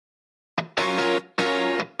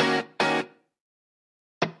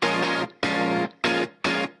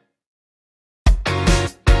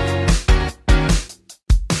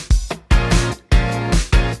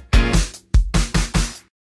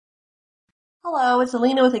Hello, it's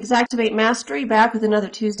Alina with Xactimate Mastery, back with another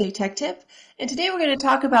Tuesday Tech Tip. And today we're going to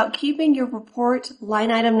talk about keeping your report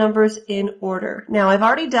line item numbers in order. Now, I've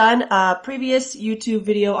already done a previous YouTube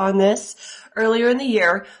video on this earlier in the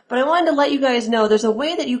year, but I wanted to let you guys know there's a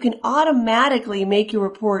way that you can automatically make your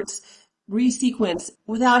reports resequence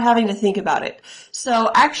without having to think about it. So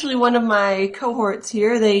actually one of my cohorts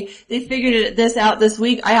here, they figured this out this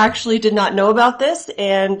week. I actually did not know about this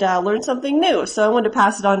and learned something new. So I wanted to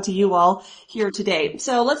pass it on to you all here today.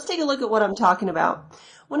 So let's take a look at what I'm talking about.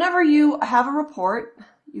 Whenever you have a report,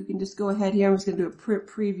 you can just go ahead here. I'm just going to do a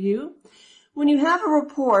preview. When you have a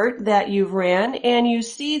report that you've ran and you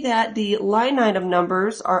see that the line item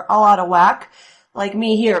numbers are all out of whack, like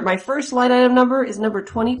me here, my first line item number is number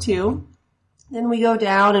 22. Then we go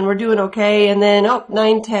down and we're doing okay, and then,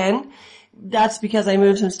 910. That's because I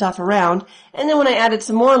moved some stuff around. And then when I added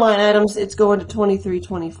some more line items, it's going to 23,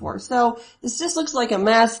 24. So this just looks like a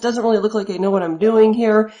mess. Doesn't really look like I know what I'm doing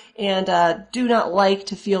here, and do not like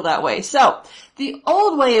to feel that way. So the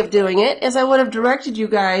old way of doing it is I would have directed you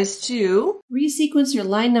guys to resequence your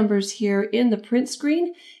line numbers here in the print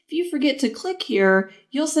screen. If you forget to click here,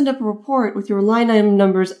 you'll send up a report with your line item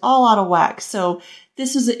numbers all out of whack. So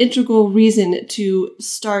this is an integral reason to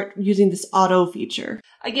start using this auto feature.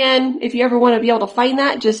 Again, if you ever want to be able to find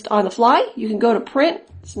that just on the fly, you can go to print.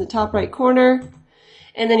 It's in the top right corner,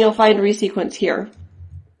 and then you'll find resequence here.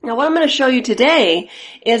 Now what I'm going to show you today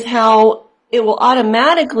is how it will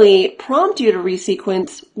automatically prompt you to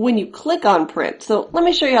resequence when you click on print. So let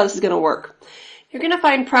me show you how this is going to work. You're going to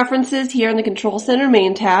find Preferences here in the Control Center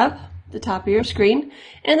Main tab, the top of your screen,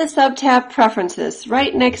 and the sub-tab Preferences,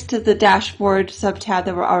 right next to the Dashboard sub-tab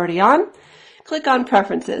that we're already on. Click on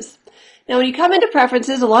Preferences. Now when you come into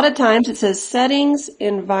Preferences, a lot of times it says Settings,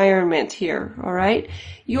 Environment here, alright?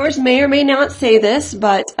 Yours may or may not say this,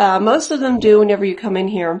 but most of them do whenever you come in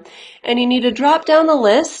here. And you need to drop down the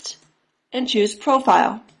list and choose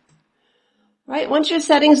Profile. Right, once your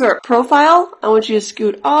settings are at Profile, I want you to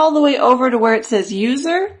scoot all the way over to where it says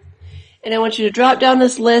User, and I want you to drop down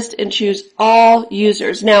this list and choose All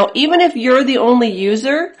Users. Now, even if you're the only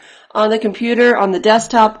user on the computer, on the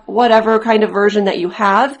desktop, whatever kind of version that you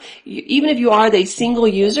have, even if you are the single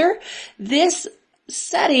user, this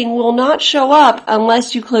setting will not show up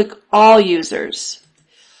unless you click All Users.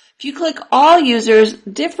 If you click All Users,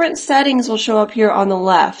 different settings will show up here on the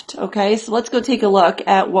left. Okay, so let's go take a look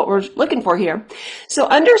at what we're looking for here. So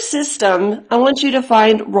under System, I want you to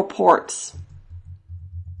find Reports.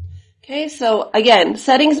 Okay, so again,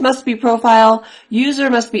 settings must be Profile,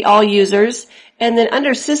 User must be All Users, and then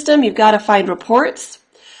under System, you've got to find Reports.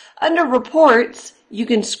 Under Reports, you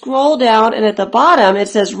can scroll down, and at the bottom, it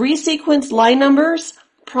says Resequence Line Numbers,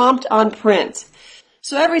 Prompt on Print.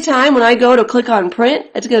 So every time when I go to click on print,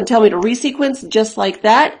 it's going to tell me to resequence just like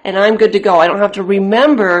that, and I'm good to go. I don't have to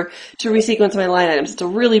remember to resequence my line items. It's a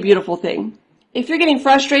really beautiful thing. If you're getting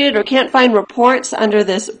frustrated or can't find reports under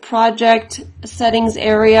this project settings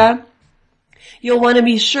area, you'll want to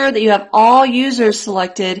be sure that you have all users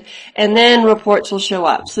selected, and then reports will show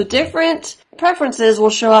up. So different preferences will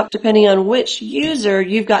show up depending on which user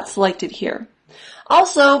you've got selected here.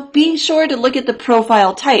 Also, be sure to look at the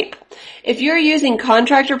profile type. If you're using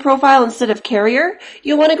contractor profile instead of carrier,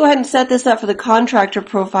 you'll want to go ahead and set this up for the contractor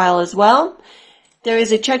profile as well. There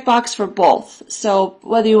is a checkbox for both. So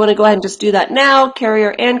whether you want to go ahead and just do that now,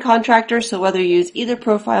 carrier and contractor, so whether you use either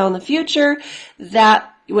profile in the future, that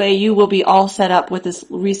way you will be all set up with this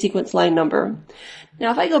resequence line number.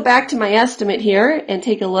 Now if I go back to my estimate here and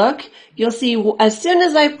take a look, you'll see as soon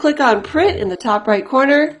as I click on print in the top right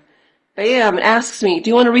corner, bam, it asks me, do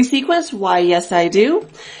you want to resequence? Why, yes, I do.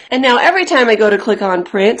 And now every time I go to click on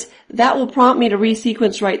print, that will prompt me to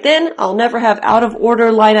resequence right then. I'll never have out of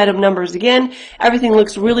order line item numbers again. Everything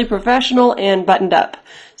looks really professional and buttoned up.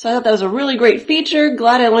 So I thought that was a really great feature.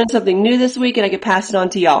 Glad I learned something new this week and I could pass it on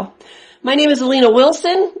to y'all. My name is Alina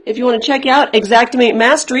Wilson. If you want to check out Xactimate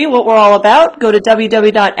Mastery, what we're all about, go to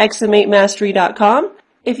www.xactimatemastery.com.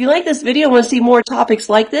 If you like this video and want to see more topics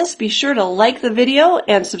like this, be sure to like the video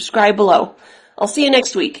and subscribe below. I'll see you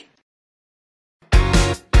next week.